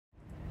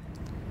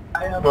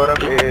Going up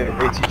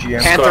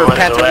ATGM.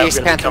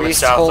 Panther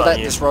East, hold at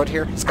this road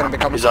here. It's gonna be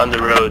coming. He's on the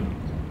road.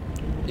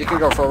 You can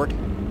go forward.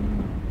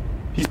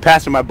 He's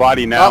passing my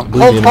body now.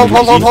 Hold.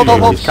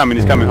 He's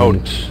coming,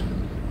 hold.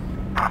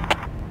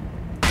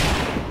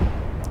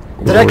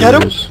 Did I get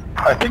him?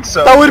 I think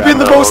so. That would have been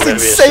the most maybe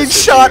insane it's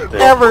just shot right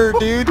there. ever,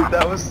 dude.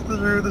 That was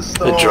through the The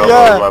storm. drone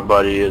Yeah. of my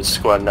buddy is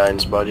Squad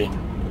 9's buddy.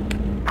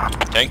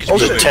 Tank is Oh,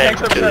 The shit, tank tank's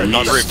to up the there.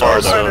 not very east far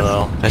also though.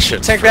 though. That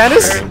shit. Tank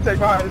Bandits? Tank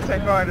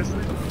behind us.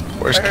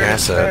 Where's I heard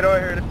Cass it. at? I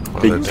heard it. Oh,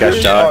 Big that's Cass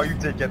it. shot. Oh, you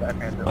did get that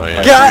Panther. Oh,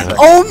 yeah. God,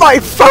 oh my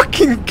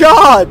fucking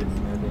god!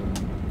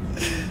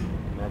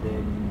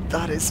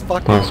 That is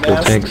fucking Possible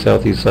nasty. tank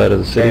southeast side of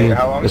the city, Hey,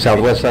 how long the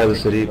southwest side of the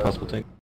city, possible tank.